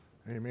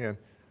Amen.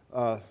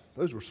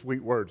 Those were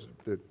sweet words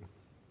that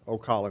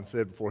old Colin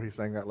said before he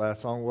sang that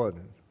last song,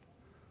 wasn't it?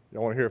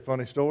 Y'all want to hear a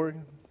funny story?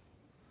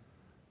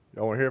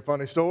 Y'all want to hear a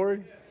funny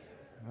story?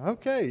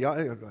 Okay.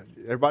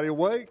 Everybody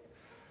awake?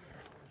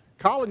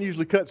 Colin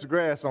usually cuts the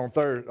grass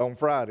on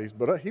Fridays,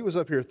 but he was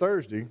up here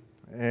Thursday,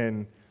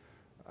 and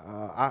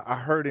I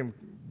heard him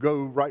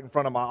go right in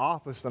front of my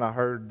office, and I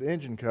heard the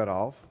engine cut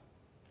off.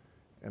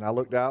 And I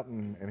looked out,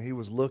 and he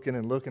was looking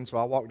and looking, so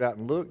I walked out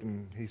and looked,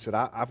 and he said,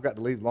 I've got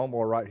to leave the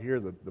lawnmower right here.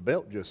 The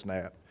belt just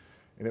snapped.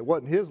 And it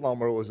wasn't his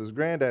lawnmower, it was his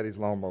granddaddy's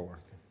lawnmower.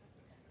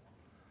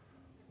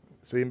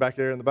 See him back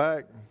there in the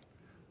back?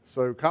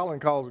 So Colin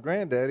calls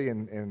granddaddy,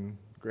 and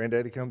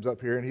granddaddy comes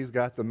up here, and he's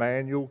got the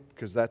manual,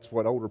 because that's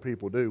what older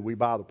people do. We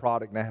buy the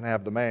product and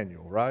have the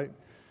manual, right?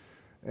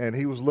 And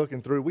he was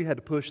looking through. We had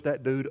to push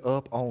that dude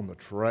up on the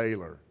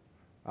trailer.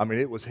 I mean,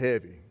 it was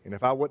heavy. And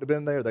if I wouldn't have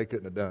been there, they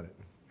couldn't have done it.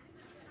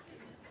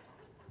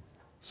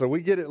 So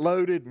we get it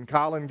loaded, and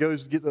Colin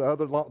goes to get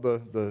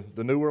the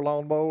newer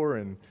lawnmower,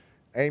 and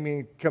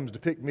Amy comes to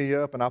pick me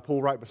up, and I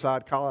pull right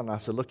beside Colin, and I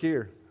said, look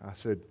here. I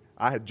said,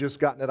 I had just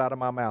gotten it out of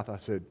my mouth. I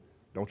said,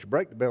 don't you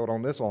break the belt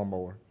on this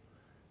lawnmower.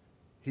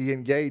 He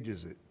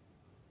engages it.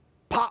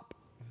 Pop!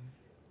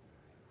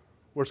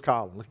 Where's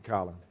Colin? Look at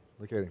Colin.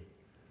 Look at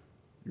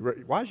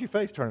him. Why is your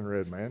face turning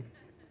red, man?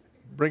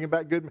 Bring him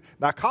back good.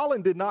 Now,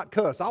 Colin did not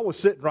cuss. I was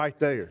sitting right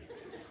there.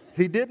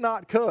 He did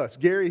not cuss.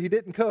 Gary, he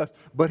didn't cuss,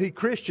 but he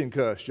Christian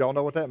cussed. Y'all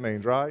know what that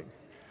means, right?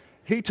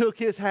 He took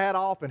his hat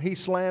off and he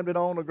slammed it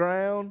on the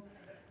ground.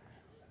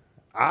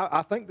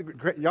 I think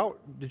y'all,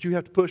 did you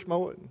have to push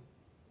mow it?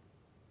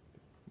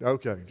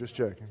 Okay, just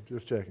checking.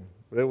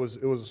 It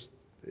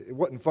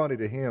wasn't funny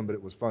to him, but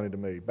it was funny to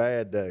me.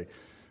 Bad day.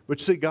 But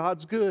you see,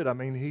 God's good. I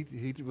mean,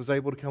 he was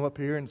able to come up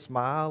here and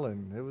smile,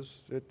 and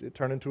it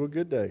turned into a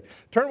good day.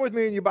 Turn with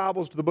me in your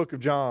Bibles to the book of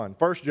John.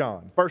 1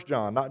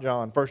 John, not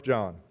John, 1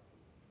 John.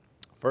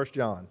 1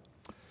 John.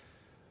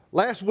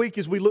 Last week,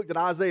 as we looked at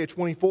Isaiah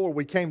 24,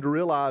 we came to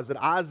realize that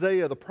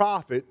Isaiah the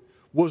prophet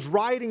was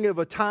writing of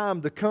a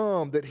time to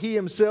come that he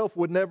himself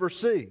would never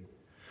see.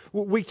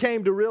 We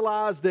came to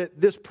realize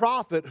that this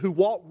prophet who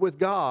walked with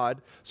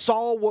God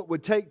saw what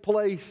would take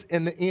place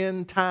in the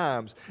end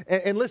times.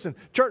 And listen,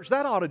 church,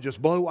 that ought to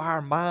just blow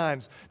our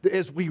minds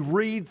as we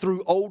read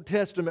through Old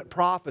Testament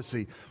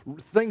prophecy,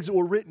 things that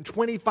were written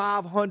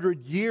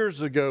 2,500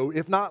 years ago,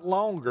 if not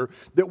longer,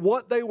 that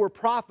what they were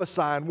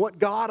prophesying, what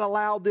God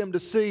allowed them to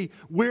see,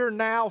 we're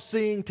now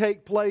seeing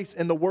take place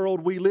in the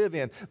world we live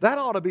in. That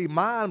ought to be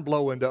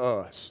mind-blowing to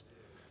us.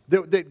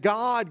 That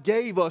God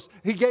gave us,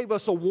 He gave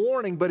us a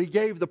warning, but He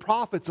gave the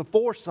prophets a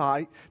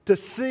foresight to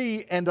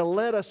see and to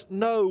let us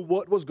know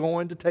what was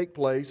going to take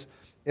place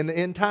in the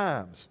end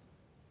times.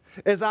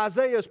 As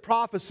Isaiah's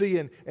prophecy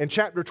in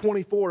chapter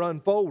 24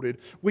 unfolded,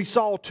 we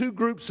saw two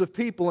groups of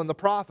people in the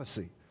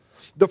prophecy.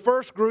 The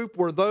first group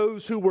were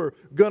those who were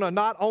going to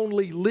not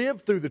only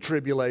live through the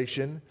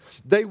tribulation,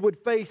 they would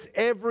face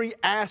every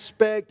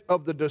aspect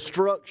of the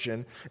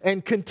destruction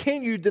and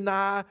continue to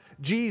deny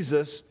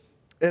Jesus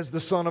as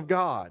the Son of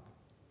God.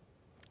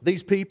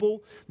 These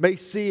people may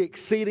see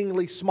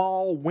exceedingly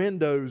small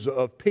windows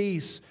of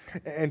peace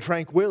and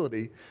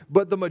tranquility,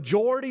 but the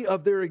majority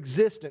of their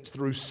existence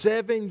through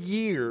 7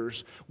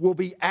 years will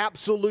be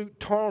absolute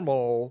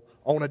turmoil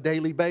on a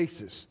daily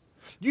basis.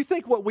 You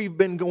think what we've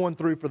been going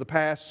through for the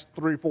past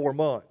 3 or 4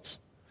 months?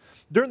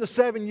 During the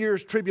 7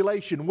 years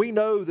tribulation, we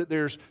know that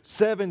there's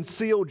 7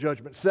 seal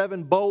judgments,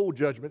 7 bowl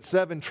judgments,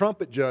 7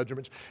 trumpet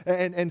judgments,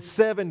 and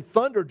 7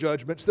 thunder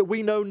judgments that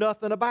we know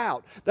nothing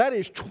about. That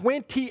is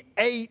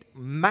 28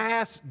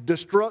 mass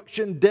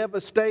destruction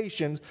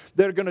devastations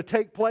that are going to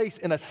take place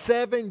in a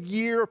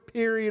 7-year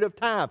period of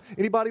time.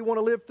 Anybody want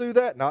to live through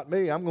that? Not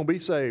me. I'm going to be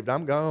saved.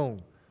 I'm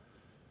gone.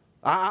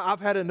 I've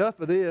had enough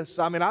of this.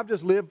 I mean, I've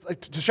just lived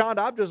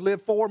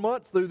 4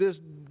 months through this,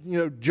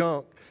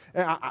 junk.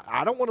 And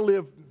I don't want to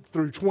live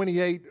through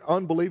 28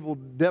 unbelievable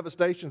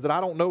devastations that I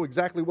don't know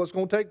exactly what's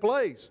going to take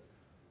place.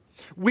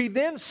 We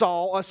then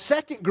saw a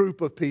second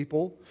group of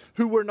people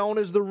who were known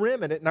as the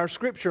remnant in our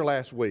scripture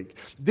last week.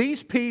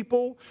 These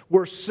people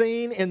were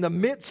seen in the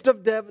midst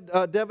of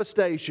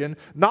devastation,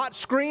 not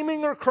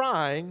screaming or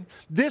crying.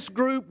 This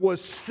group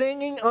was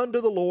singing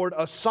unto the Lord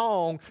a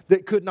song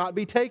that could not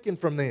be taken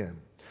from them.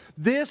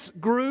 This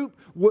group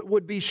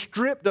would be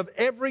stripped of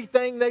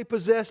everything they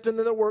possessed in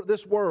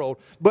this world,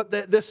 but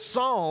this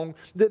song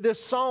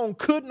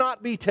could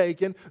not be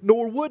taken,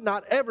 nor would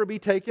not ever be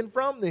taken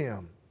from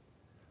them.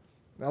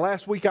 Now,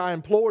 last week I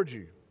implored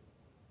you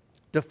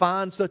to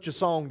find such a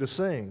song to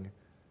sing,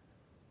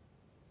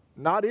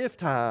 not if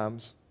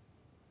times,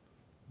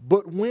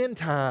 but when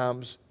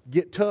times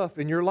get tough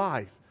in your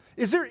life.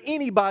 Is there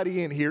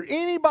anybody in here,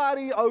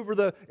 anybody over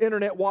the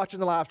internet watching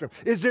the live stream,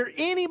 is there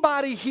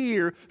anybody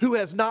here who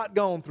has not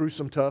gone through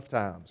some tough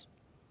times?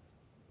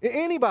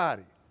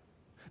 Anybody?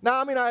 Now,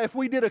 I mean, if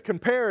we did a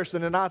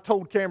comparison and I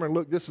told Cameron,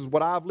 look, this is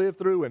what I've lived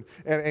through,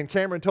 and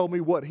Cameron told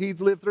me what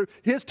he's lived through,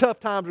 his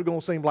tough times are going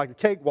to seem like a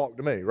cakewalk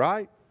to me,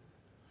 right?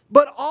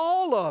 But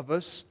all of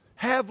us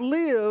have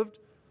lived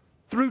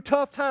through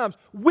tough times.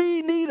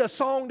 We need a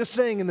song to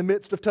sing in the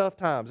midst of tough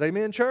times.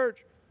 Amen,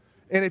 church?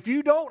 And if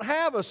you don't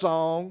have a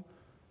song,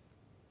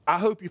 I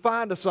hope you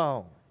find a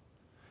song.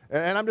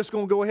 And I'm just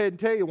going to go ahead and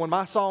tell you, when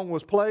my song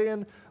was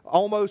playing,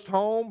 Almost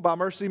Home by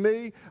Mercy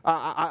Me,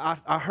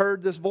 I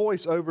heard this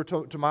voice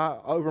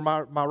over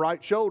my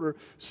right shoulder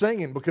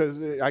singing,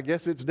 because I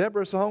guess it's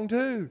Deborah's song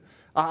too.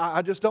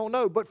 I just don't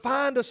know. But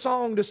find a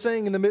song to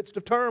sing in the midst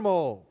of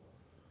turmoil.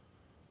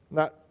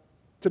 Now,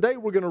 today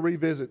we're going to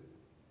revisit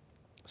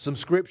some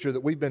scripture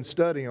that we've been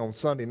studying on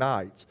Sunday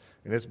nights.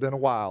 And it's been a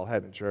while,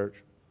 hasn't it, church?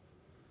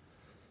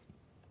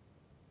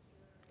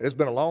 It's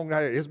been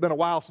a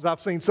while since I've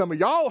seen some of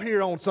y'all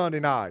here on Sunday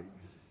night.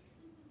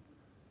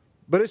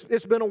 But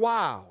it's been a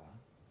while.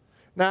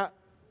 Now,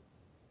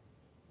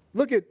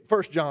 look at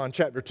 1 John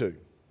chapter 2.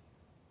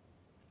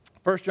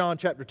 1 John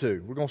chapter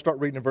 2. We're going to start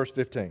reading in verse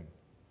 15.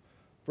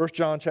 1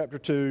 John chapter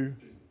 2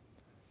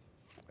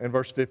 and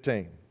verse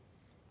 15.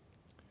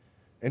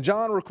 And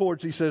John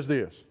records, he says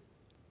this: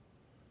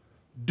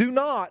 "Do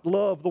not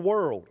love the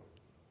world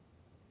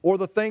or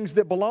the things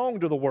that belong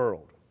to the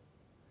world.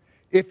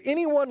 If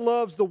anyone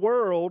loves the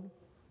world,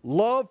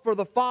 love for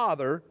the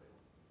Father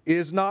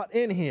is not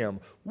in him."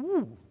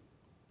 Woo.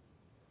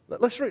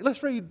 Let's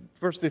read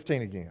verse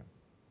 15 again.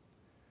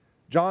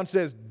 John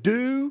says,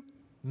 "Do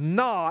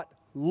not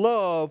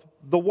love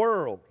the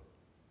world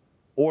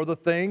or the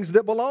things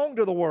that belong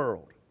to the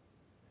world.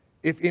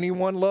 If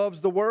anyone loves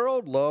the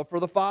world, love for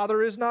the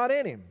Father is not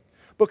in him.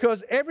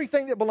 Because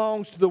everything that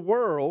belongs to the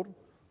world,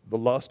 the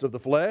lust of the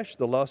flesh,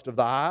 the lust of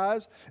the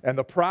eyes, and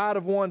the pride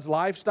of one's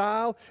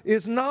lifestyle,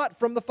 is not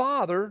from the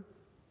Father,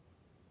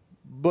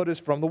 but is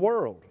from the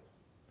world.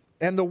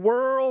 And the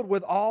world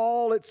with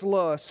all its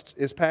lust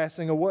is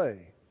passing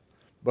away.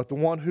 But the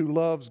one who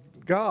loves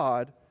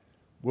God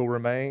will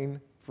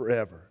remain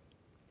forever."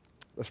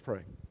 Let's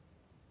pray.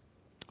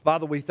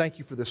 Father, we thank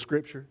you for this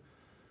scripture.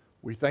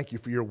 We thank you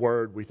for your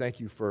word. We thank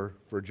you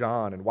for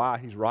John and why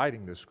he's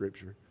writing this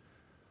scripture.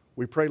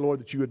 We pray, Lord,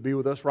 that you would be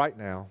with us right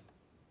now.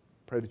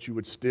 Pray that you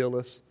would still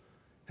us.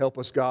 Help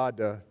us, God,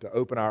 to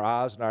open our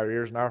eyes and our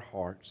ears and our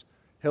hearts.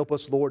 Help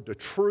us, Lord, to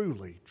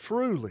truly,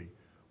 truly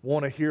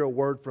want to hear a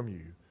word from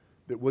you,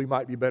 that we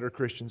might be better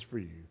Christians for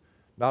you.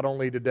 Not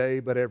only today,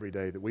 but every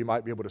day, that we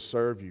might be able to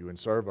serve you and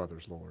serve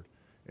others, Lord.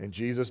 In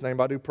Jesus' name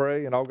I do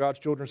pray, and all God's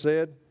children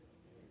said,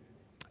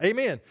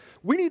 amen.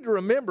 We need to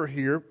remember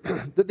here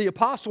that the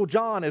Apostle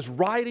John is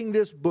writing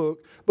this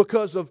book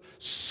because of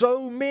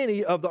so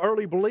many of the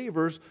early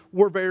believers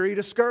were very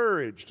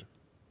discouraged.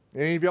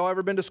 Any of y'all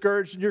ever been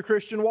discouraged in your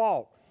Christian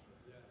walk?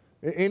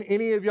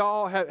 Any of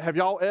y'all, have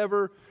y'all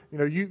ever,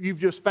 you've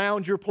just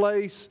found your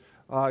place?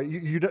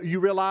 You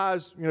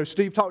realize,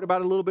 Steve talked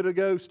about it a little bit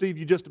ago. Steve,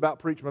 you just about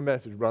preached my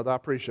message, brother. I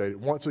appreciate it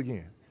once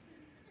again.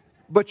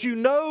 But you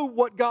know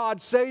what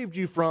God saved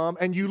you from,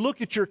 and you look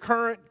at your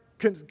current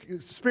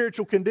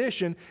spiritual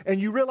condition,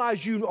 and you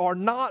realize you are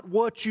not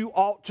what you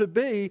ought to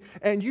be,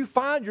 and you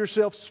find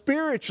yourself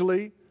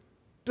spiritually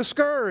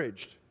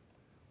discouraged.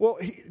 Well,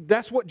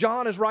 that's what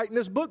John is writing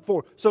this book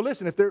for. So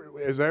listen, if there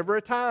is ever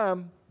a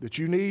time that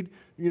you need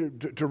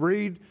to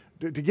read,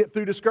 to get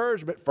through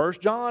discouragement, 1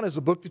 John is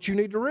a book that you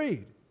need to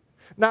read.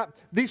 Now,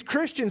 these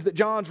Christians that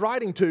John's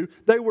writing to,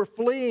 they were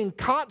fleeing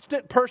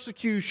constant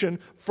persecution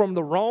from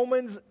the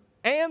Romans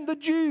and the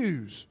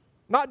Jews.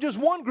 Not just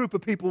one group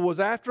of people was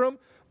after them,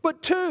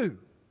 but two.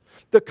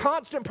 The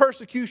constant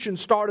persecution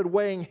started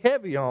weighing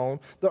heavy on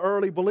the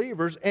early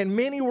believers, and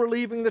many were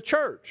leaving the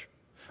church.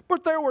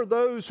 But there were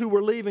those who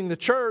were leaving the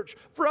church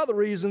for other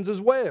reasons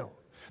as well.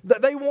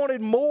 That they wanted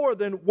more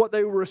than what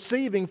they were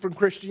receiving from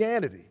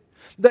Christianity.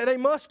 That they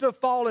must have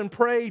fallen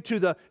prey to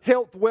the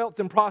health, wealth,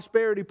 and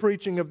prosperity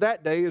preaching of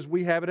that day as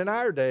we have it in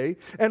our day.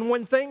 And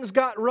when things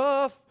got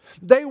rough,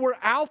 they were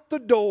out the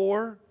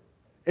door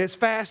as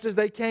fast as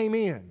they came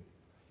in.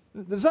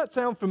 Does that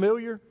sound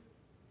familiar?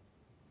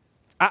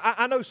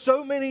 I know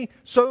so many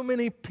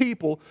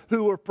people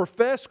who are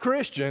professed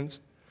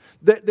Christians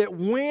that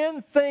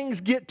when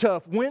things get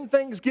tough, when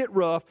things get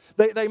rough,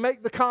 they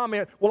make the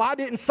comment, well, I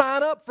didn't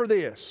sign up for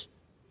this.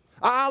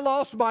 I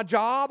lost my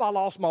job, I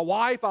lost my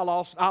wife, I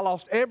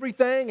lost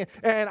everything,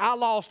 and I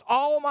lost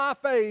all my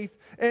faith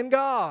in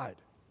God.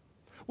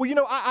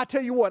 Well, I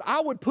tell you what, I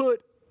would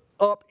put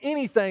up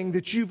anything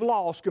that you've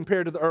lost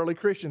compared to the early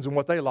Christians and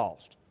what they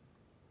lost.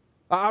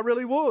 I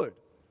really would.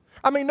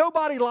 I mean,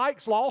 nobody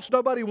likes loss.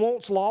 Nobody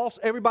wants loss.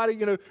 Everybody,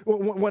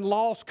 when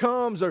loss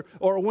comes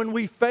or when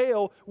we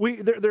fail,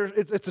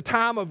 it's a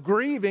time of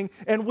grieving,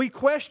 and we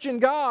question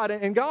God,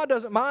 and God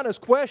doesn't mind us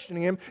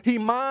questioning Him. He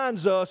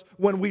minds us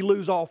when we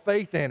lose all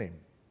faith in Him.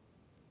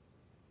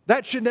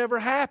 That should never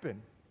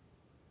happen.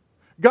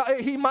 God,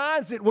 He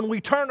minds it when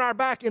we turn our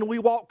back and we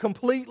walk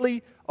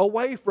completely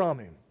away from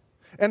Him.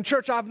 And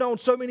church, I've known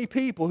so many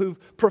people who've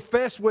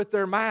professed with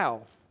their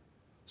mouth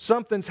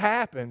something's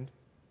happened,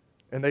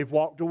 and they've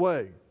walked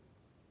away.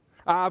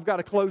 I've got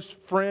a close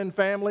friend,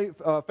 family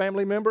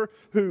member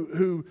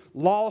who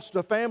lost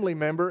a family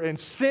member, and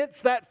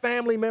since that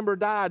family member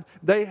died,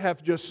 they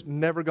have just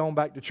never gone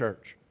back to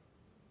church.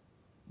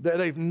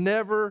 They've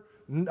never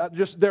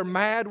just they're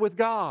mad with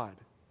God.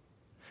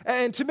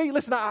 And to me,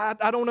 listen,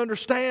 I don't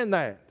understand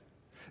that.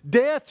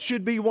 Death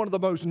should be one of the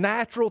most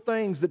natural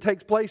things that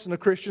takes place in a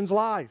Christian's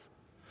life.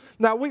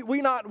 Now,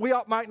 we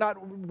might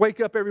not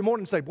wake up every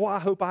morning and say, boy, I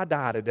hope I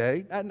die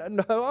today.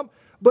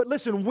 But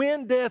listen,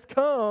 when death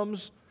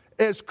comes,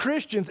 as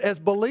Christians, as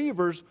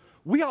believers,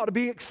 we ought to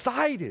be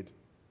excited.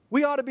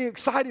 We ought to be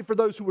excited for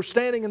those who are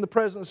standing in the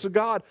presence of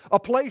God, a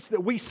place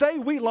that we say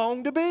we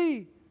long to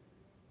be.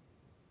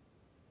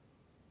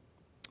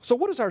 So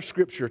what does our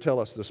Scripture tell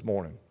us this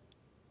morning?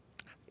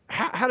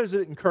 How does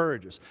it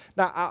encourage us?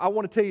 Now, I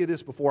want to tell you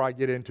this before I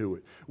get into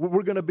it.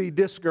 We're going to be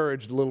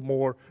discouraged a little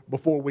more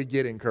before we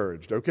get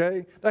encouraged,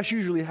 okay? That's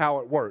usually how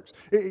it works.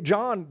 It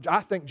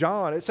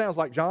sounds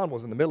like John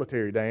was in the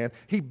military, Dan.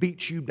 He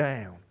beats you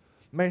down.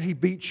 Man, he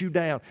beats you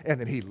down, and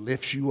then he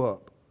lifts you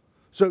up.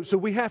 So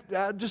we have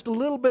to, just a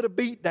little bit of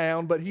beat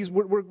down, but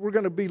we're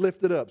going to be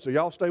lifted up. So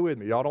y'all stay with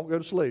me. Y'all don't go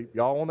to sleep.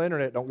 Y'all on the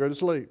internet, don't go to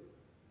sleep.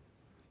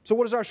 So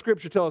what does our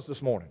Scripture tell us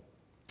this morning?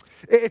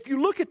 If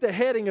you look at the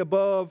heading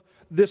above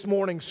this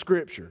morning's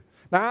Scripture,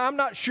 now I'm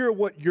not sure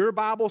what your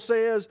Bible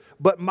says,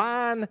 but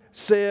mine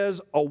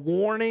says a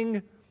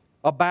warning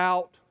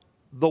about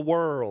the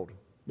world.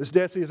 Miss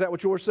Desi, is that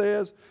what yours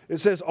says? It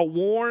says a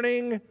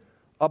warning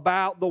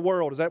about the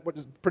world. Is that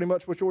pretty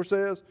much what yours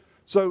says?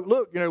 So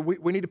look,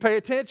 we need to pay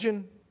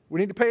attention. We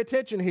need to pay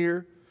attention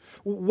here.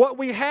 What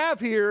we have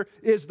here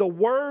is the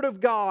Word of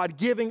God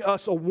giving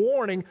us a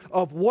warning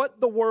of what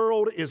the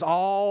world is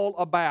all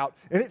about.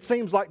 And it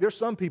seems like there's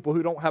some people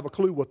who don't have a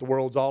clue what the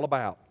world's all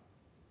about.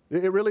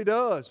 It really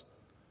does.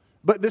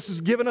 But this is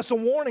giving us a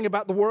warning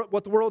about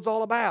what the world's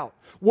all about.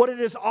 What it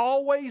has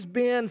always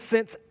been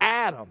since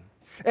Adam.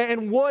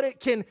 And what it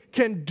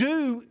can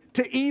do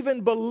to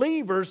even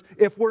believers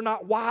if we're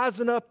not wise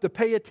enough to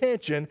pay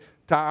attention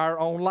to our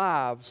own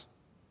lives.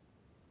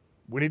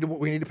 We need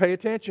to pay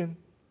attention.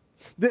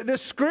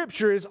 This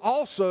Scripture is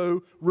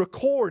also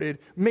recorded,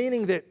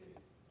 meaning that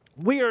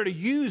we are to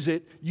use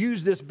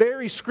this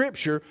very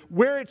Scripture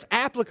where it's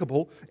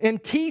applicable in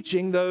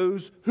teaching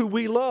those who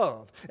we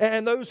love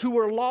and those who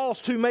are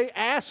lost who may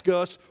ask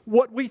us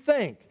what we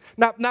think.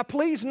 Now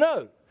please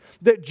note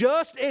that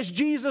just as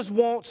Jesus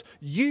wants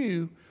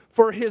you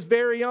for His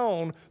very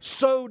own,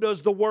 so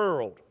does the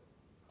world.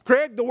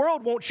 Craig, the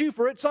world wants you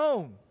for its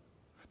own.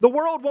 The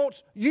world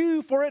wants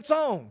you for its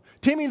own.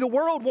 Timmy, the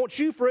world wants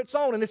you for its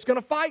own, and it's going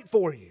to fight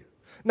for you.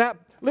 Now,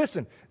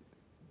 listen,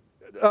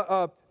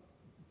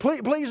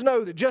 please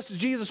know that just as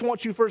Jesus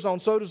wants you for His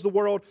own, so does the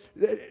world,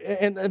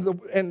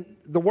 and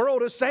the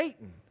world is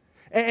Satan.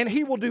 And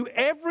he will do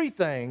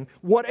everything,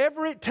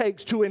 whatever it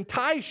takes, to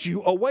entice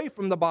you away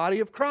from the body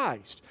of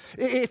Christ.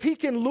 If he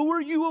can lure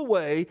you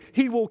away,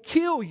 he will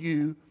kill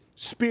you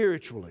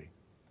spiritually.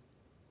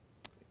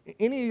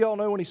 Any of y'all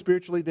know any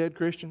spiritually dead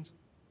Christians?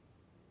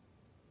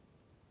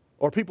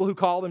 Or people who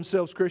call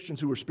themselves Christians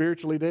who are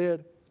spiritually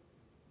dead?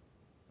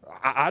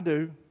 I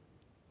do.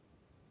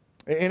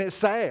 And it's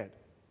sad.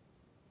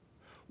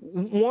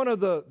 One of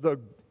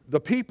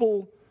the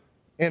people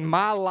in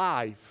my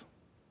life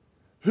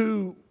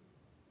who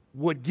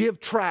would give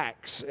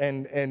tracts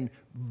and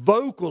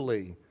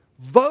vocally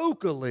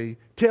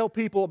tell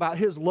people about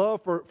his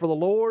love for the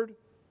Lord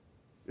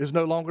is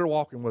no longer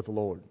walking with the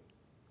Lord.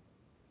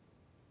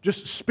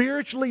 Just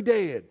spiritually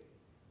dead.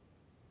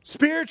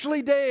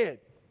 Spiritually dead.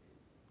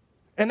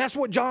 And that's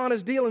what John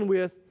is dealing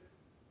with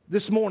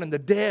this morning, the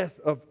death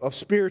of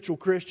spiritual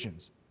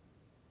Christians.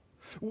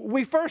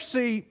 We first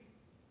see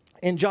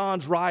in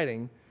John's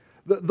writing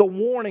the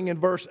warning in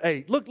verse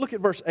 8. Look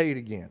at verse 8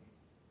 again.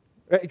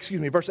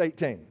 Verse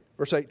 18.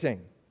 Verse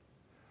 18.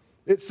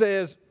 It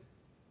says,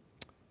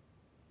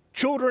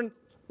 children,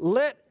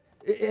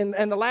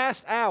 in the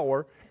last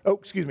hour,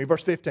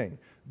 verse 15.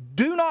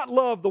 Do not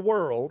love the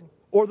world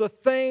or the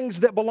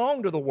things that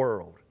belong to the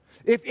world.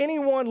 If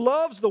anyone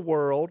loves the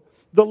world,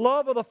 the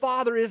love of the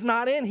Father is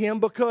not in him,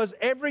 because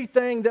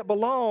everything that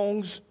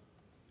belongs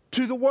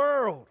to the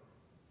world.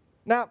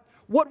 Now,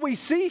 what we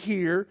see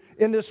here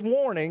in this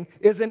warning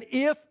is an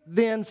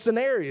if-then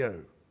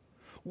scenario.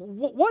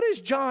 What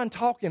is John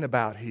talking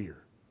about here?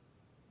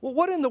 Well,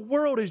 what in the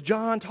world is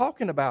John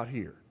talking about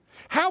here?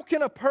 How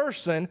can a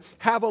person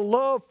have a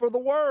love for the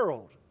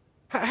world?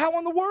 How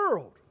in the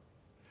world?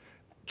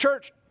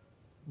 Church,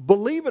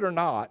 believe it or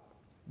not,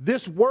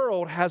 this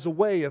world has a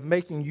way of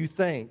making you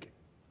think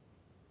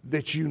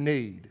that you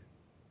need.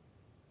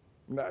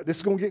 Now, this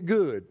is going to get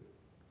good.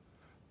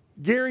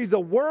 Gary, the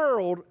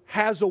world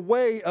has a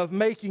way of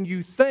making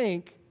you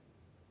think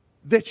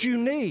that you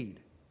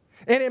need.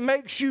 And it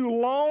makes you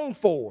long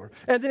for,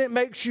 and then it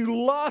makes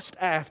you lust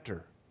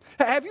after.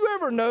 Have you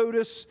ever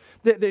noticed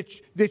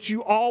that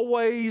you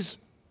always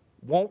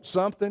want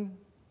something?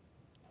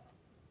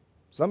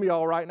 Some of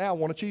y'all right now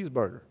want a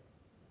cheeseburger.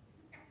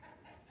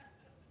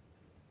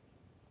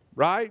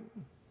 Right?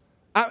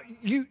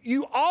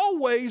 You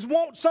always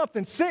want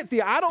something.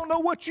 Cynthia, I don't know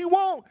what you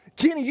want.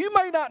 Kenny, you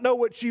may not know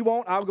what you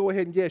want. I'll go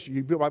ahead and guess you.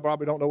 You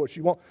probably don't know what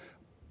you want.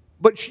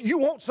 But you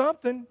want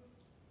something.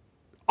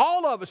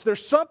 All of us,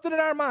 there's something in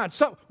our mind.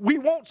 We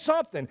want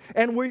something,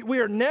 and we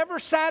are never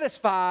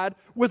satisfied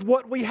with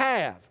what we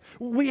have.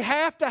 We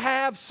have to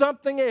have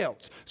something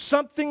else,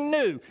 something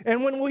new.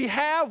 And when we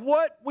have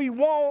what we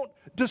want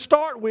to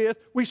start with,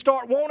 we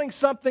start wanting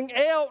something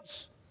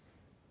else,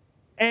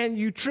 and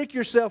you trick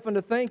yourself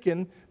into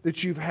thinking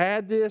that you've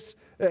had this.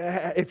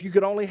 If you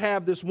could only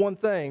have this one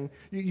thing,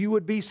 you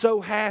would be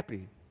so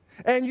happy.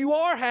 And you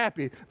are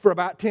happy for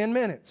about 10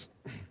 minutes.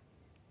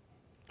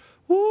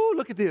 Woo,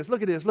 look at this,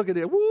 look at this, look at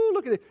this. Woo,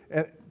 look at this.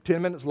 And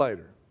 10 minutes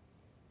later,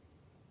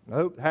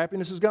 nope,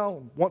 happiness is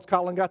gone. Once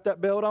Colin got that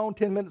belt on,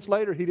 10 minutes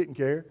later, he didn't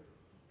care.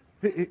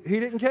 He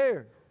didn't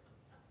care.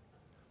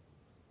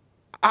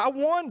 I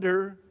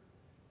wonder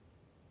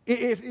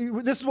if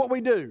this is what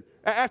we do.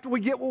 After we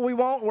get what we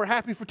want and we're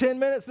happy for 10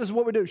 minutes, this is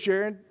what we do,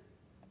 Sharon.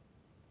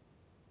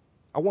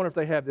 I wonder if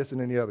they have this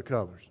in any other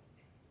colors.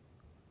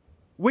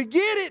 We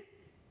get it.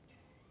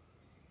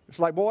 It's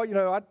like, boy,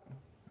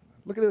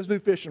 look at this new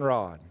fishing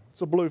rod.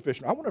 It's a blue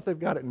fishing rod. I wonder if they've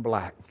got it in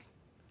black.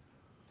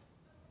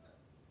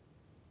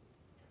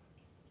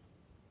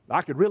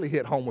 I could really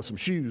hit home with some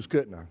shoes,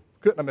 couldn't I?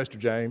 Couldn't I, Mr.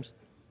 James?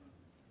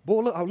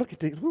 Boy, look at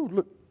these.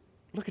 Ooh,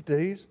 look at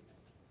these.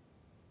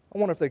 I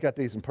wonder if they got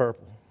these in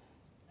purple.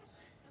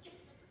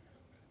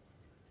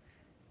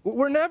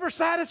 We're never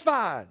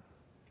satisfied.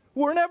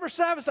 We're never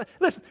satisfied.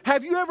 Listen,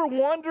 have you ever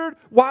wondered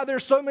why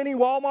there's so many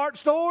Walmart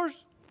stores?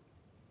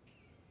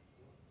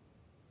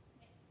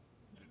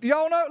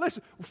 Y'all know,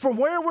 listen, from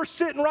where we're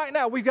sitting right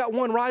now, we've got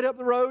one right up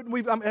the road, and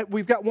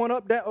we've got one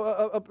up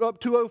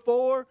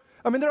 204.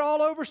 I mean, they're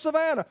all over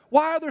Savannah.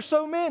 Why are there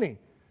so many?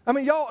 I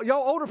mean, y'all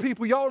older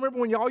people, y'all remember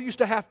when y'all used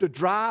to have to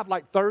drive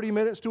like 30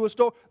 minutes to a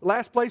store? The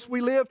last place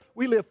we lived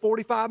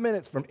 45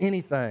 minutes from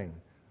anything,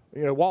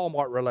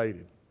 Walmart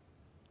related.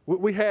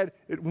 We had,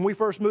 when we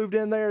first moved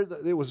in there,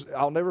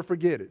 I'll never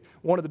forget it.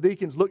 One of the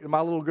deacons looked at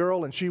my little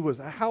girl, and she was,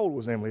 how old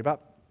was Emily?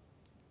 About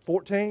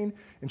 14?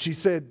 And she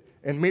said,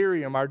 and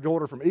Miriam, our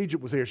daughter from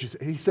Egypt, was here.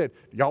 He said,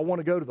 y'all want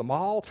to go to the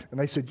mall? And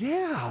they said,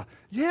 yeah,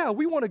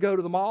 we want to go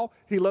to the mall.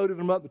 He loaded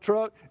them up the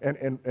truck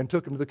and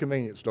took them to the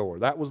convenience store.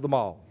 That was the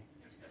mall.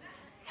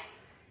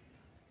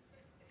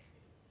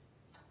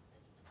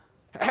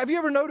 Have you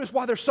ever noticed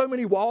why there's so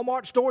many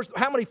Walmart stores,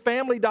 how many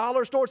Family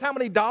Dollar stores, how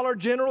many Dollar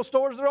General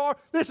stores there are?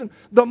 Listen,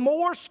 the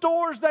more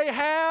stores they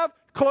have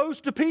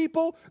close to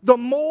people, the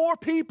more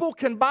people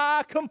can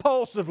buy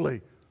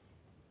compulsively.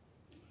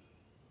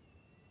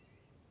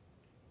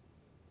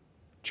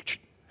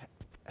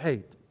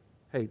 Hey,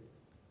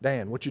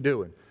 Dan, what you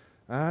doing?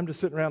 I'm just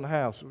sitting around the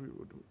house.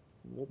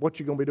 What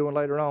you going to be doing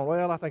later on?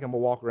 Well, I think I'm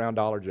going to walk around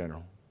Dollar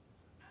General.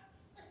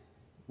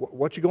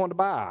 What you going to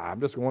buy?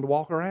 I'm just going to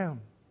walk around.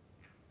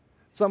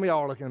 Some of y'all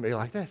are looking at me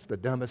like, that's the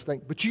dumbest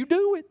thing. But you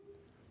do it.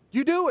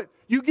 You do it.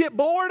 You get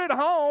bored at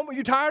home,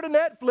 you're tired of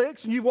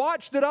Netflix, and you've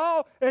watched it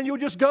all, and you'll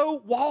just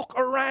go walk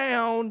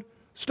around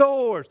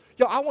stores.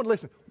 Y'all, I want to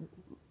listen.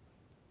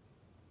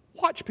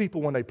 Watch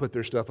people when they put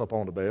their stuff up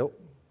on the belt.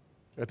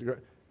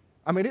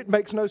 I mean, it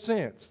makes no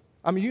sense.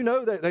 I mean,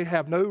 that they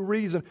have no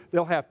reason.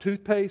 They'll have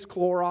toothpaste,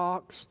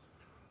 Clorox,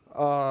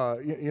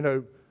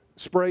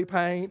 spray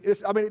paint.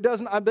 It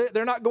doesn't.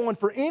 They're not going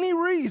for any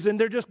reason.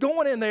 They're just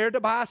going in there to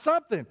buy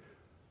something.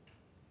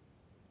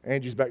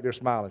 Angie's back there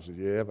smiling. She says,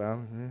 yeah,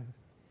 well, yeah.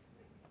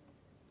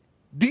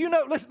 Do you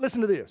know,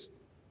 listen to this.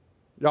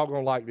 Y'all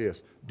going to like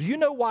this. Do you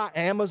know why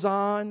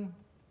Amazon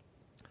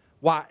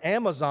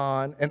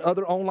and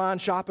other online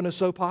shopping is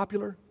so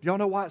popular? Do y'all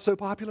know why it's so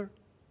popular?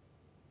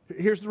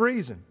 Here's the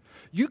reason.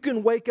 You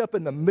can wake up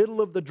in the middle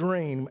of the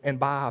dream and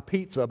buy a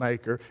pizza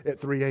maker at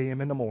 3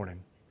 a.m. in the morning.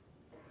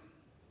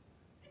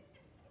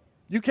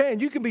 You can.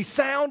 You can be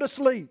sound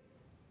asleep,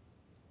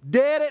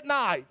 dead at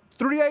night,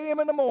 3 a.m.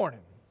 in the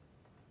morning.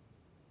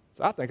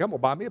 So I think I'm going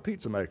to buy me a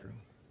pizza maker.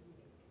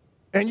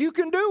 And you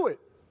can do it.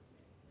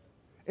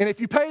 And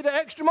if you pay the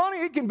extra money,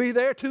 it can be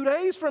there 2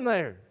 days from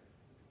there.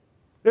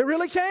 It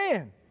really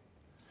can.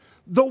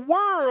 The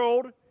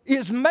world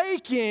is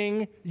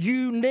making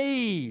you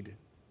need,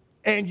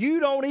 and you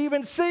don't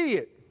even see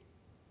it.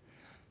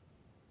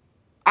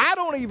 I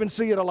don't even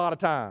see it a lot of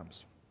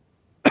times.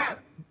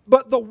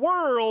 But the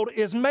world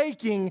is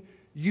making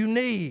you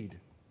need.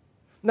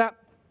 Now,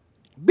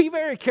 be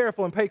very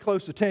careful and pay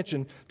close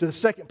attention to the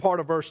second part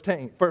of verse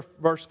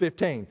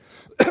 15.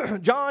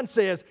 John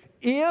says,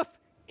 if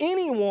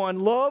anyone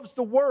loves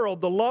the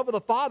world, the love of the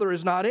Father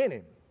is not in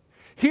him.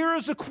 Here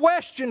is a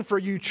question for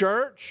you,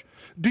 church.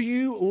 Do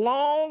you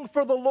long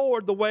for the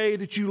Lord the way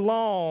that you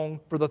long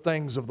for the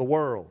things of the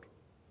world?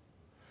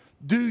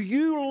 Do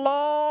you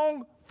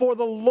long for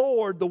the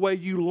Lord the way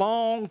you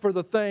long for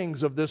the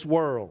things of this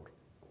world?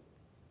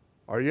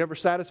 Are you ever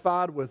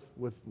satisfied with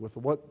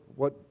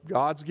what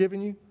God's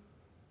given you?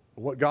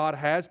 What God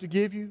has to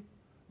give you?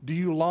 Do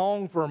you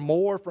long for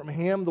more from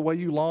Him the way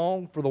you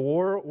long for the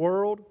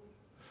world?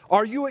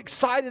 Are you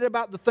excited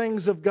about the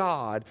things of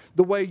God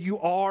the way you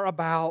are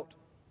about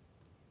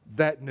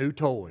that new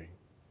toy?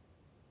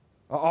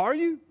 Are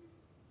you?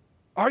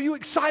 Are you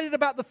excited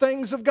about the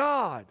things of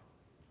God?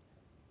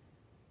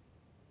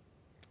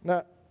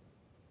 Now,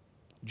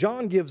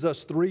 John gives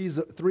us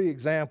three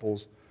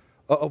examples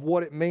of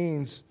what it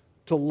means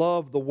to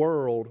love the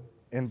world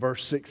in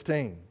verse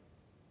 16.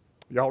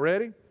 Y'all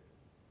ready?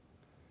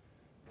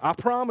 I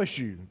promise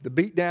you, the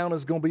beatdown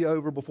is going to be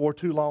over before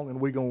too long, and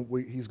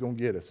he's going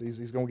to get us.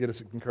 He's going to get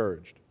us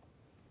encouraged.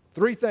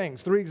 Three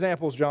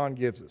examples John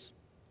gives us.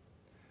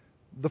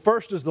 The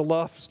first is the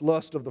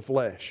lust of the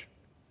flesh.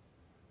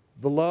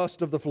 The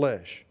lust of the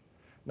flesh.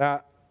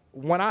 Now,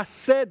 when I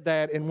said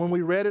that and when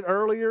we read it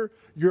earlier,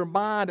 your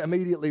mind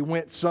immediately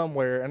went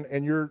somewhere,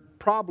 and you're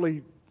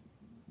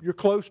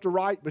close to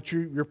right, but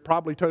you're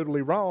probably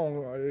totally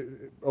wrong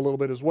a little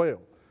bit as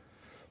well.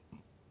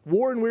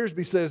 Warren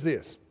Wiersbe says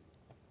this: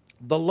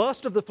 the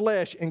lust of the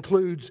flesh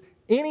includes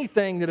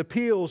anything that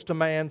appeals to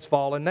man's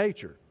fallen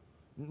nature.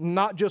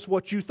 Not just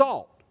what you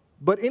thought,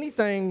 but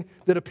anything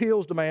that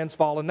appeals to man's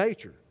fallen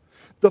nature.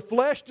 The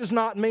flesh does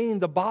not mean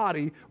the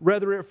body,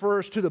 rather it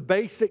refers to the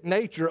basic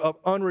nature of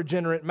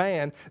unregenerate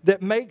man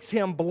that makes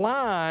him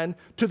blind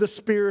to the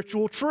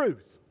spiritual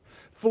truth.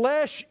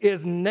 Flesh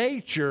is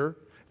nature.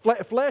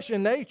 Flesh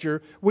and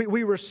nature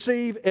we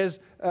receive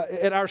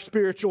at our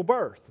spiritual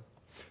birth.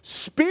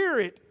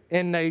 Spirit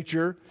and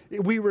nature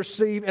we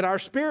receive at our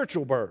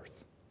spiritual birth.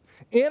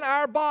 In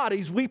our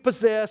bodies we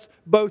possess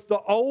both the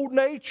old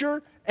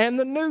nature and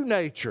the new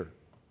nature.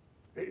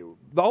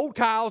 The old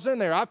Kyle's in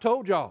there. I've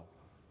told y'all.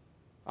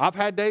 I've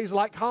had days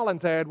like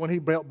Collins had when he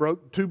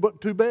broke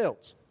two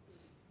belts.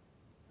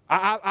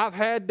 I've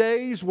had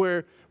days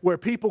where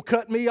people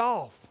cut me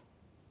off.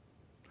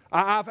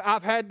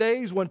 I've had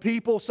days when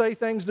people say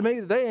things to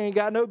me that they ain't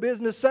got no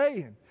business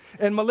saying.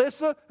 And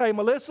Melissa,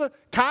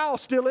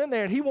 Kyle's still in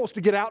there and he wants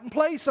to get out and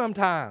play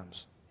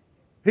sometimes.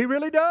 He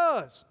really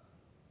does.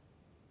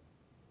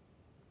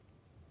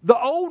 The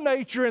old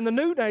nature and the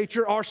new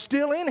nature are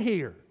still in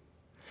here.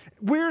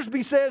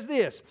 Wiersbe says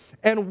this: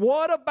 and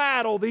what a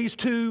battle these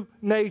two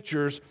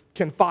natures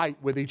can fight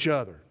with each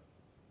other.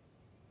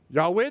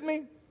 Y'all with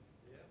me?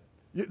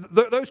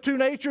 Those two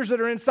natures that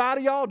are inside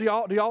of y'all, do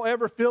y'all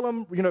ever feel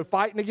them,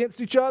 fighting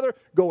against each other?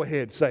 Go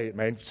ahead, say it,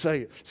 man.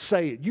 Say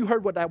it. You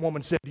heard what that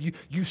woman said.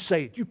 You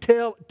say it. You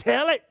tell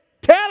it.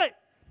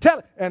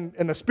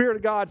 And the Spirit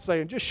of God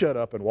saying, just shut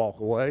up and walk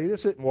away.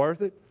 This isn't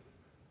worth it.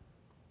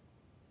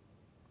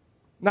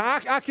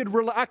 Now I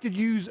could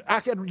use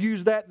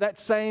that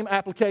same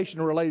application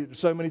related to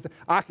so many things.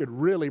 I could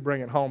really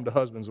bring it home to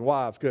husbands and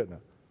wives, couldn't I?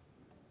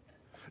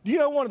 Do you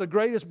know one of the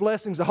greatest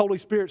blessings the Holy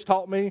Spirit's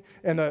taught me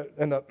in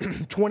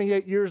the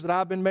 28 years that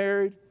I've been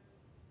married?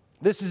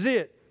 This is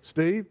it,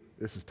 Steve.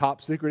 This is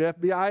top secret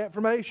FBI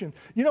information.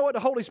 You know what the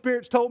Holy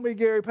Spirit's told me,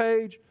 Gary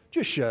Page?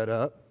 Just shut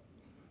up.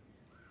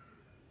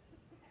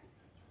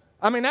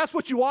 I mean, that's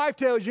what your wife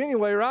tells you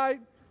anyway, right?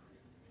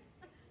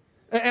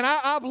 And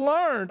I've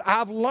learned,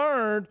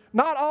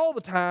 not all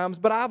the times,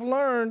 but I've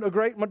learned a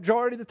great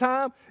majority of the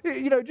time,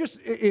 just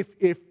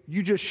if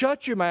you just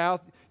shut your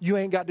mouth, you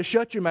ain't got to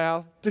shut your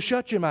mouth to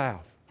shut your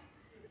mouth.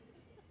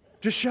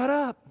 Just shut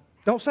up.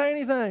 Don't say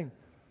anything.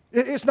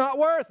 It's not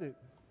worth it.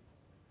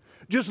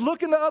 Just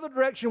look in the other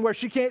direction where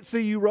she can't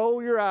see you.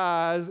 Roll your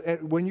eyes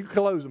and when you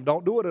close them.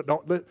 Don't do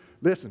it.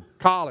 Listen,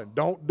 Colin,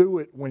 don't do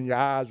it when your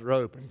eyes are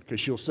open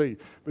because she'll see.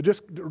 But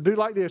just do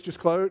like this. Just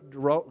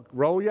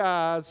roll your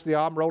eyes. See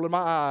how I'm rolling my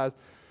eyes.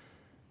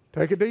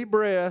 Take a deep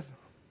breath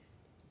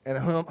and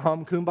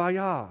hum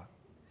Kumbaya.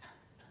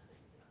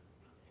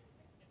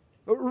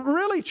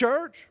 Really,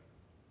 church?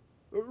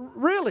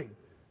 Really?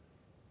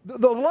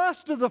 The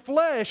lust of the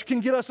flesh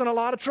can get us in a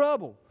lot of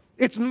trouble.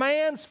 It's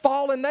man's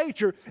fallen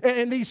nature.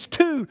 And these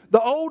two,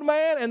 the old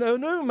man and the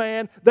new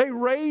man, they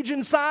rage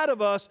inside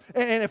of us.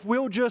 And if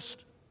we'll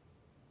just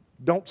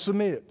don't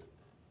submit,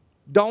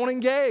 don't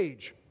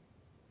engage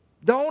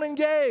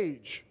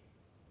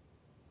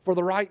for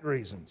the right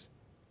reasons.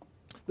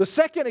 The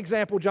second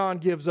example John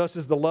gives us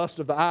is the lust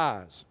of the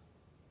eyes.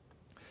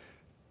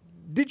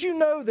 Did you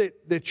know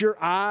that your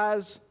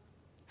eyes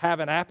have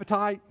an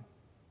appetite?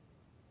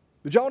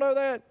 Did y'all know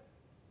that?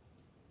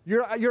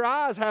 Your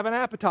eyes have an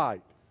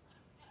appetite.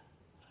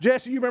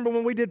 Jesse, you remember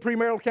when we did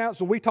premarital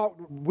counsel, we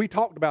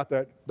talked about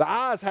that. The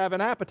eyes have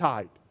an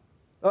appetite,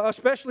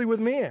 especially with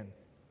men.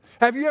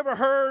 Have you ever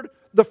heard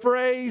the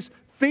phrase,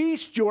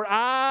 feast your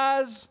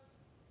eyes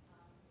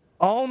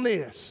on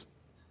this?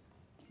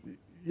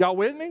 Y'all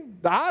with me?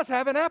 The eyes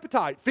have an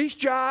appetite.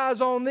 Feast your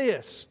eyes on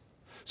this.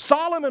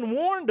 Solomon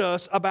warned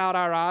us about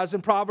our eyes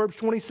in Proverbs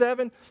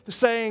 27,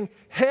 saying,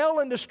 hell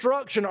and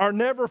destruction are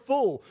never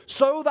full,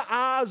 so the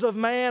eyes of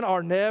man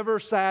are never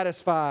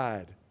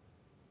satisfied.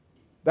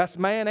 That's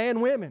man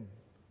and women.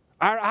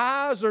 Our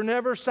eyes are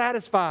never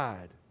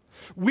satisfied.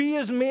 We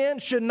as men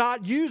should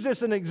not use this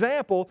as an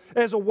example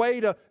as a way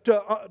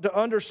to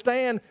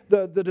understand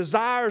the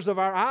desires of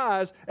our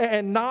eyes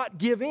and not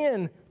give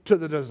in to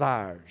the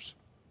desires.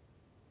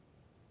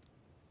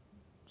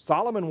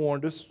 Solomon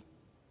warned us,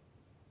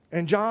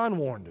 and John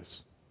warned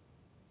us.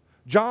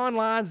 John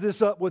lines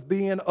this up with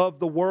being of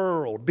the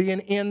world,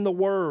 being in the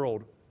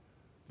world,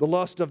 the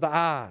lust of the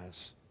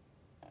eyes.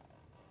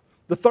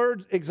 The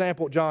third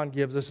example John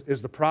gives us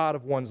is the pride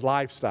of one's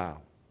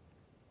lifestyle.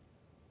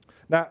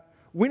 Now,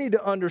 we need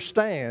to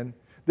understand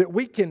that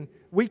we can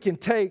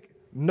take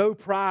no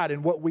pride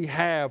in what we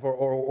have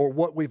or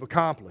what we've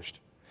accomplished.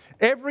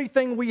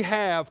 Everything we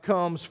have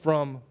comes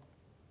from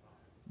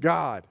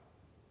God.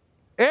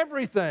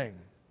 Everything.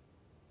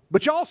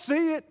 But y'all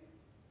see it.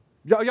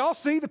 Y'all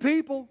see the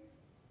people.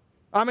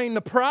 I mean,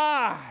 the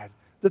pride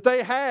that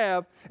they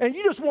have, and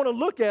you just want to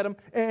look at them,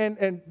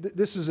 and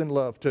this is in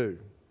love too,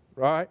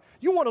 right?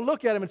 You want to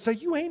look at them and say,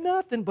 you ain't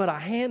nothing but a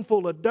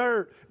handful of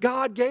dirt.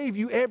 God gave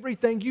you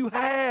everything you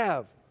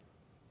have.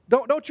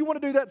 Don't you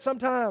want to do that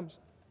sometimes?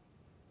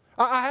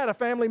 I had a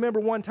family member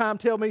one time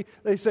tell me,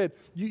 they said,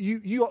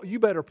 you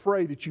better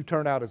pray that you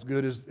turn out as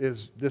good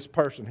as this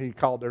person. He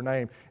called their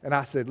name. And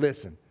I said,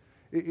 listen,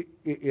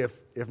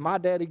 if my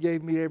daddy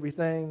gave me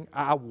everything,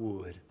 I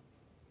would.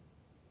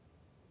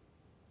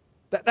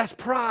 That's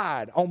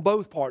pride on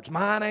both parts,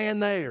 mine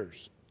and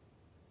theirs.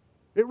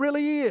 It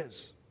really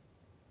is.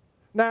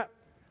 Now,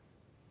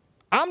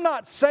 I'm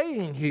not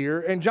saying here,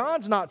 and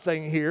John's not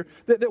saying here,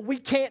 that we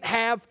can't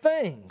have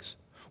things.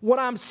 What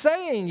I'm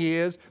saying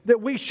is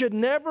that we should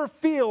never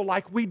feel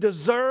like we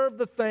deserve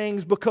the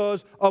things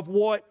because of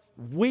what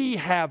we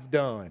have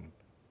done.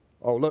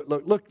 Oh,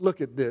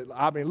 look at this.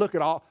 I mean, look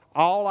at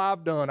all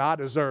I've done. I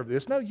deserve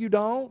this. No, you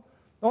don't.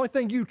 The only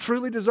thing you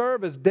truly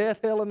deserve is death,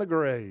 hell, and the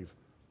grave.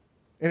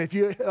 And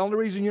the only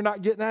reason you're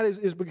not getting that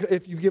is because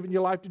if you've given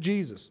your life to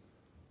Jesus.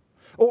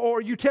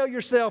 Or you tell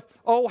yourself,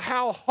 oh,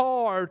 how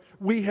hard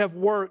I have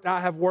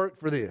worked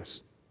for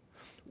this.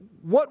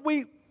 What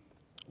we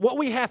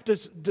have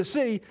to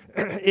see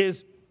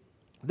is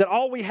that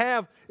all we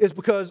have is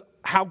because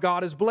how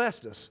God has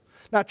blessed us.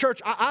 Now,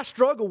 church, I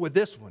struggle with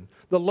this one.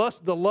 The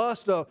lust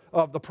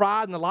of the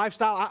pride and the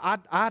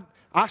lifestyle,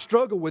 I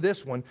struggle with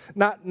this one.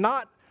 Not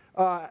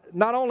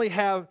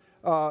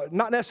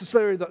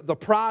necessarily the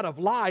pride of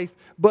life,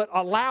 but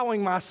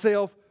allowing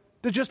myself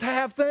to just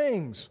have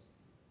things.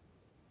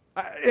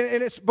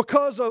 And it's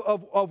because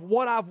of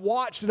what I've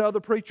watched in other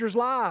preachers'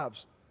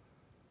 lives.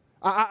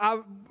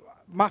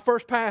 My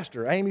first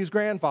pastor, Amy's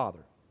grandfather,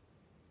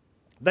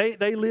 they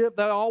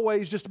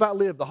always just about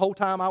lived. The whole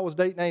time I was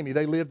dating Amy,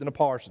 they lived in a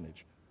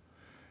parsonage.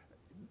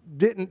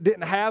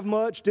 Didn't have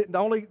much. They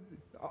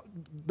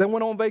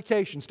went on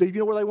vacation. Steve, you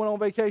know where they went on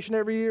vacation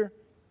every year?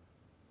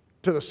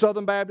 To the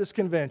Southern Baptist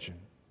Convention.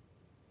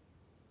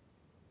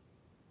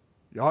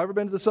 Y'all ever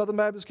been to the Southern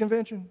Baptist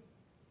Convention?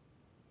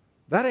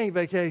 That ain't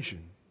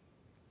vacation.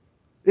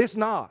 It's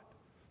not.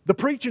 The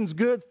preaching's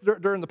good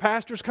during the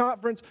pastor's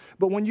conference,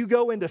 but when you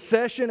go into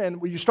session and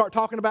when you start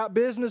talking about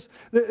business,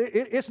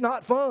 it's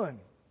not fun.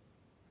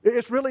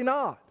 It's really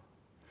not.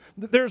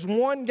 There's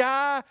one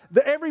guy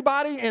that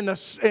everybody in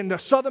the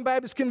Southern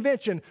Baptist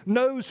Convention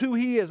knows who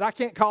he is. I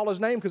can't call his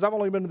name because I've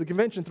only been to the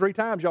convention 3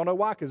 times. Y'all know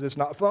why? Because it's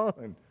not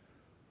fun.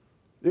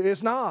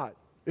 It's not.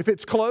 If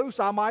it's close,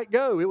 I might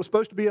go. It was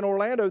supposed to be in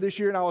Orlando this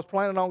year, and I was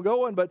planning on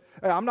going, but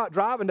I'm not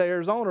driving to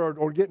Arizona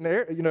or getting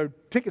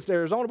tickets to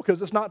Arizona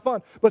because it's not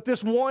fun. But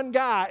this one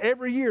guy,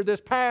 every year,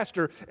 this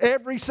pastor,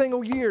 every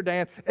single year,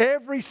 Dan,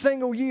 every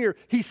single year,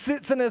 he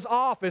sits in his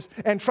office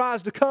and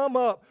tries to come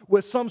up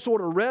with some sort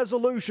of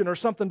resolution or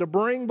something to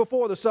bring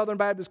before the Southern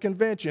Baptist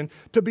Convention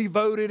to be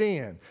voted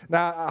in.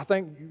 Now, I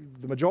think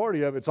the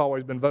majority of it's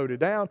always been voted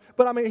down,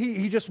 but I mean,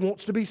 he just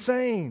wants to be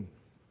seen,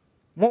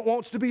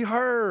 wants to be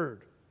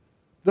heard.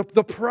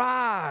 The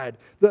pride,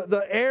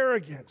 the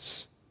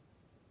arrogance.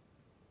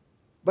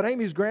 But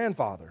Amy's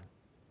grandfather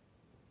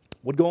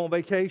would go on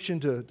vacation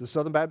to the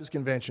Southern Baptist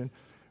Convention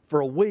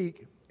for a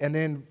week, and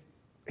then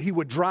he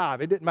would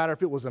drive. It didn't matter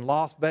if it was in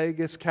Las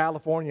Vegas,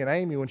 California, and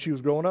Amy, when she was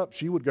growing up,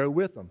 she would go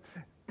with them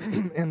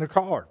in the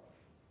car.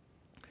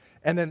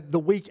 And then the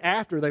week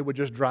after, they would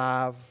just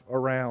drive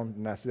around.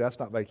 And that's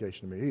not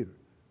vacation to me either.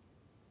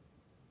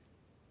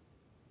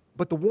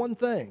 But the one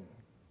thing,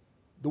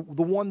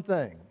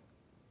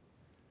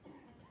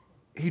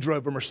 he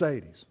drove a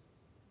Mercedes.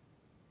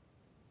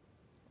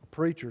 A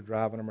preacher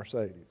driving a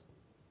Mercedes.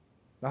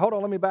 Now, hold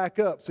on, let me back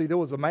up. See, there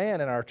was a man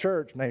in our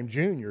church named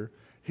Junior.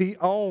 He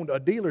owned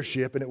a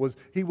dealership, and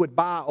he would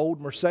buy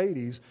old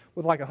Mercedes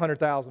with like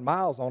 100,000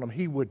 miles on them.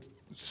 He would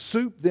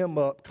soup them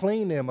up,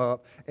 clean them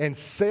up, and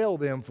sell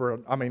them for,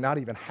 not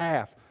even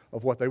half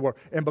of what they were.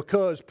 And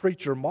because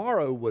Preacher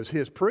Morrow was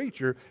his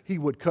preacher, he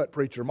would cut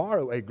Preacher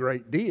Morrow a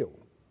great deal.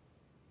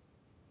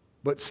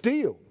 But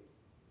still,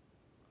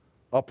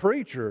 a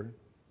preacher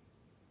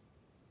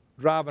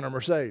driving a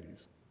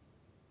Mercedes.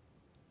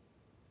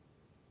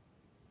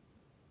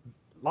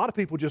 A lot of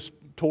people just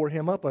tore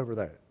him up over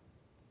that.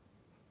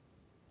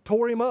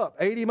 Tore him up,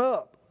 ate him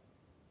up.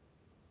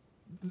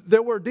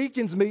 There were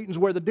deacons' meetings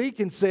where the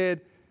deacon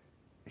said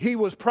he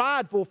was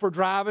prideful for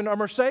driving a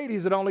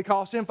Mercedes that only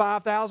cost him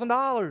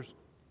 $5,000.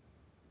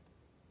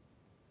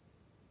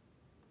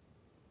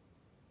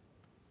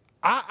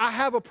 I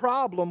have a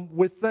problem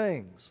with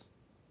things.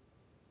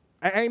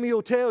 Amy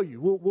will tell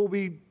you, we'll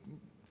be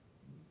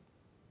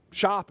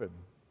shopping,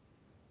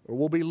 or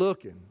we'll be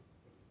looking.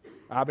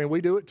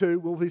 We do it too.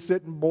 We'll be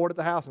sitting bored at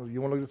the house.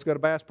 You want to let's go to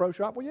Bass Pro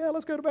Shop? Well, yeah,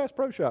 let's go to Bass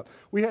Pro Shop.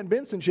 We hadn't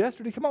been since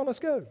yesterday. Come on, let's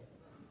go.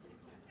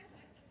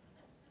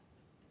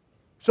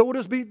 So we'll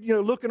just be,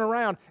 looking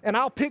around, and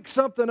I'll pick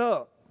something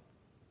up.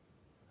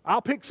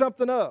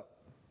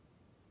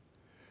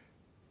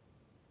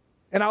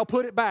 And I'll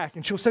put it back.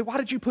 And she'll say, why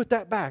did you put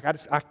that back?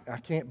 I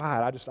can't buy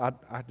it.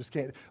 I just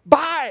can't.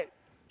 Buy it.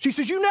 She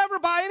says, you never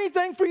buy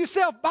anything for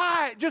yourself.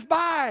 Buy it. Just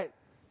buy it.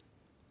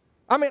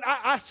 I mean,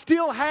 I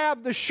still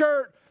have the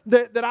shirt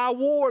that I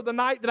wore the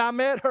night that I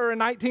met her in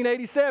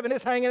 1987.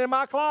 It's hanging in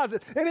my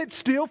closet, and it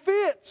still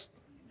fits.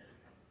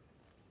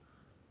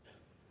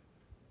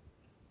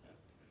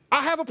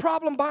 I have a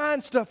problem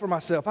buying stuff for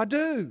myself. I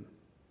do.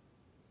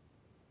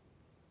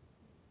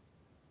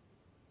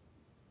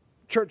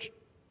 Church,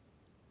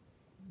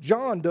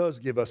 John does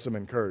give us some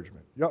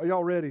encouragement.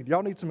 Y'all ready?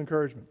 Y'all need some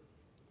encouragement?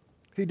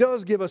 He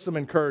does give us some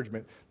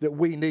encouragement that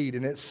we need,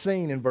 and it's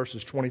seen in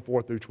verses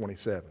 24 through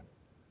 27.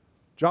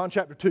 John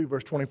chapter 2,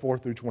 verse 24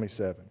 through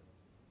 27.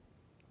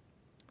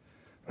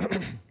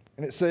 And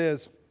it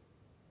says,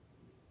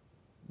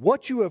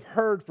 what you have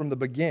heard from the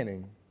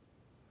beginning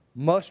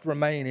must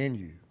remain in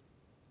you.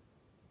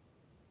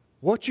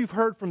 What you've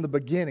heard from the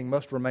beginning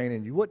must remain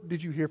in you. What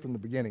did you hear from the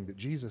beginning? That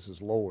Jesus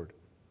is Lord.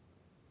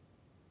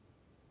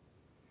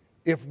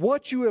 If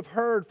what you have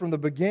heard from the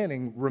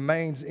beginning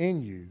remains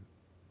in you,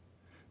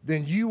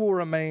 then you will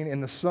remain in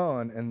the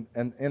Son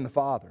and in the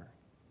Father.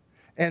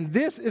 And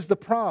this is the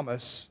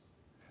promise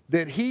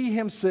that He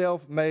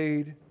Himself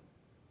made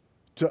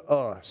to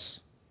us,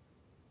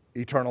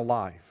 eternal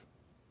life.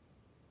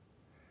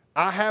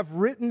 I have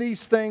written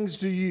these things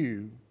to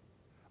you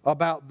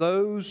about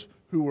those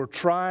who were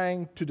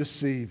trying to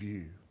deceive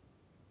you.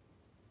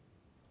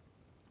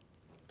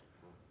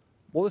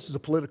 Well, this is a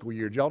political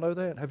year. Did y'all know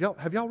that?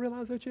 Have y'all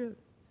realized that yet?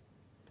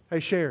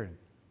 Hey, Sharon,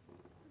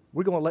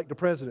 we're going to elect a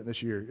president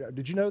this year.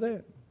 Did you know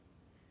that?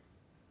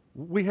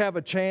 We have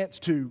a chance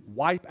to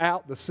wipe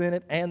out the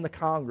Senate and the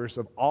Congress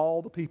of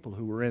all the people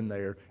who were in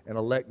there and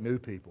elect new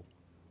people.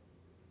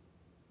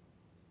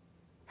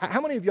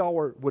 How many of y'all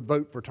would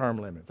vote for term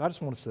limits? I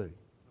just want to see.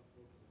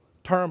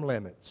 Term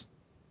limits.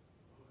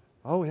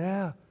 Oh,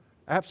 yeah,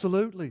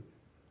 absolutely.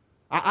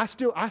 I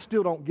still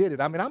don't get it.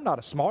 I mean, I'm not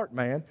a smart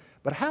man,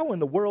 but how in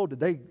the world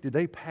did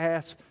they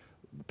pass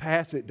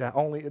it that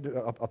only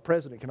a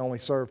president can only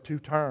serve 2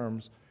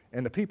 terms,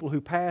 and the people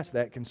who pass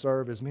that can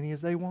serve as many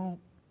as they want?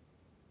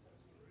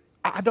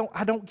 I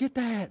don't get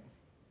that.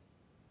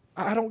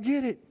 I don't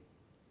get it.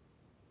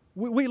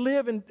 We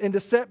live in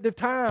deceptive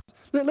times.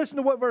 Listen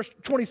to what verse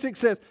 26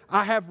 says.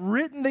 I have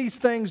written these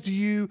things to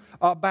you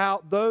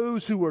about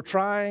those who are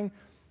trying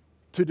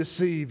to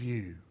deceive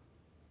you.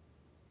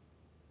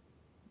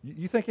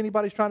 You think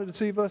anybody's trying to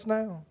deceive us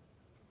now?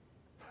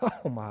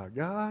 Oh my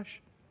gosh.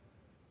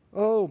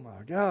 Oh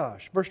my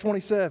gosh. Verse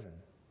 27.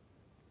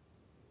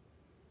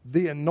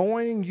 The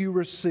anointing you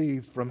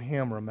received from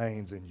Him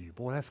remains in you.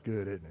 Boy, that's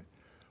good, isn't it?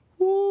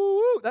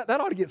 Woo! That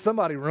ought to get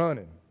somebody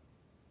running.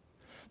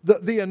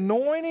 The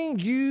anointing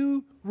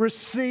you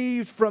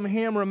received from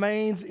Him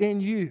remains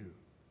in you.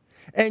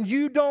 And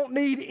you don't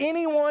need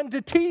anyone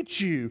to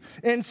teach you.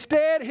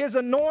 Instead, His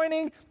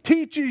anointing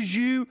teaches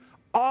you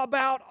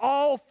about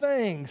all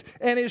things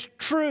and is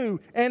true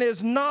and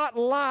is not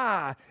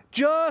lie.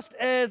 Just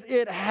as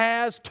it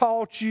has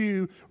taught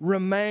you,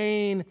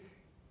 remain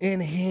in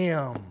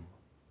Him.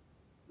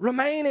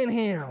 Remain in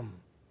Him.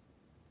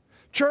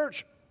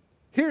 Church,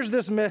 here's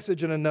this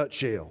message in a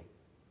nutshell.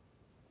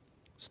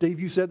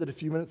 Steve, you said that a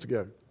few minutes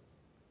ago.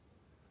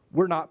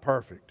 We're not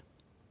perfect.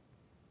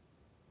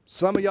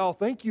 Some of y'all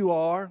think you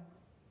are,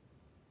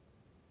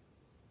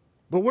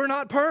 but we're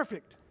not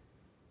perfect.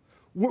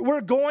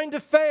 We're going to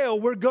fail.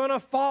 We're going to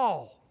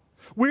fall.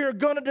 We are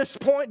going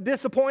to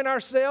disappoint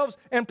ourselves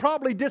and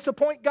probably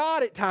disappoint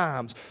God at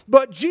times.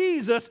 But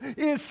Jesus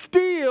is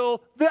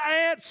still the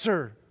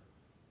answer.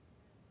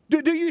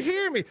 Do you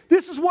hear me?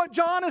 This is what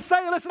John is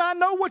saying. Listen, I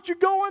know what you're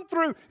going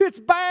through. It's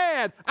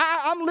bad.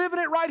 I'm living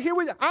it right here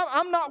with you.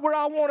 I'm not where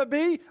I want to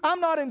be. I'm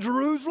not in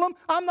Jerusalem.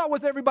 I'm not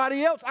with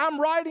everybody else. I'm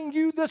writing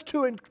you this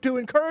to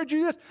encourage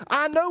you this.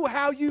 I know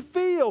how you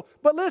feel.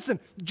 But listen,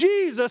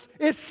 Jesus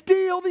is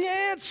still the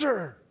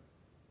answer.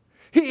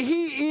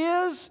 He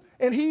is,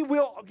 and He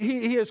will.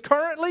 He is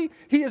currently.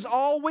 He is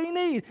all we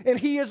need, and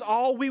He is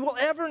all we will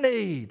ever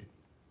need.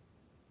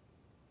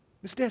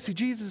 Miss Desi,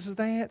 Jesus is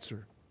the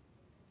answer.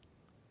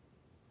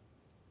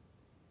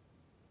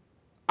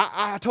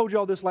 I told you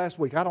all this last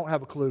week. I don't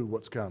have a clue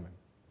what's coming.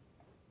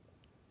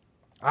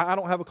 I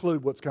don't have a clue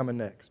what's coming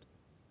next.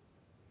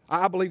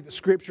 I believe that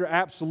Scripture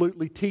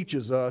absolutely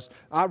teaches us.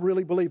 I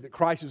really believe that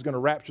Christ is going to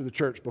rapture the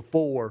church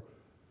before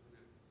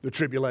the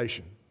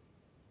tribulation.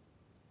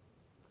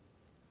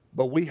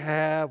 But we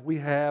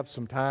have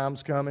some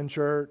times coming,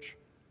 church,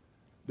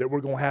 that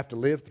we're going to have to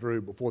live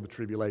through before the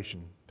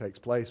tribulation takes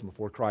place and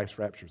before Christ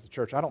raptures the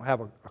church. I don't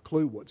have a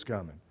clue what's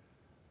coming.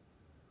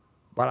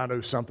 But I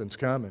know something's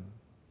coming.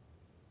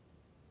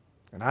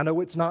 And I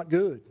know it's not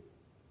good.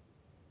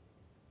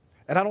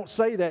 And I don't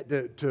say that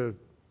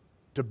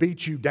to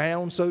beat you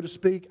down, so to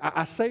speak.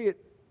 I say it,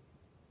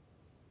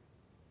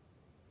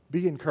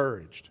 be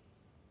encouraged.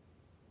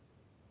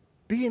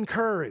 Be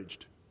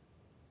encouraged.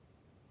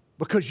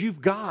 Because you've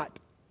got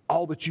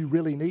all that you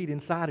really need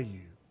inside of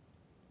you.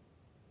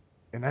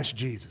 And that's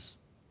Jesus.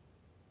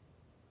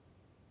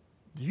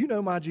 Do you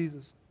know my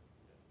Jesus?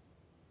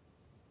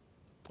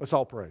 Let's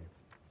all pray.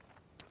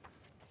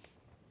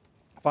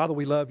 Father,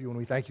 we love you and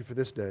we thank you for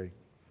this day.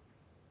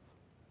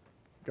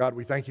 God,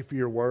 we thank you for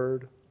your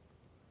word.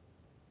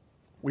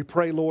 We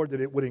pray, Lord,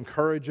 that it would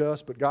encourage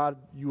us, but God,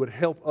 you would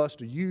help us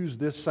to use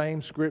this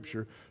same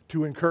scripture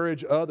to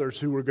encourage others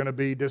who are going to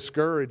be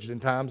discouraged in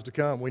times to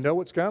come. We know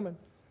what's coming.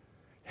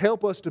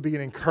 Help us to be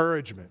an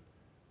encouragement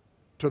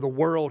to the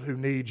world who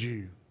needs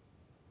you.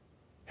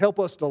 Help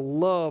us to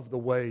love the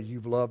way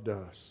you've loved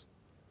us.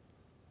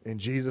 In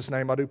Jesus'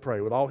 name I do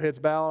pray. With all heads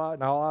bowed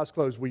and all eyes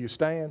closed, will you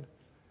stand?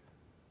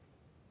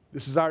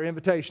 This is our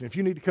invitation. If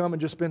you need to come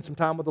and just spend some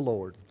time with the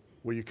Lord,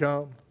 will you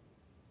come?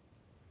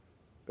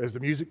 As the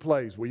music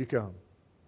plays, will you come?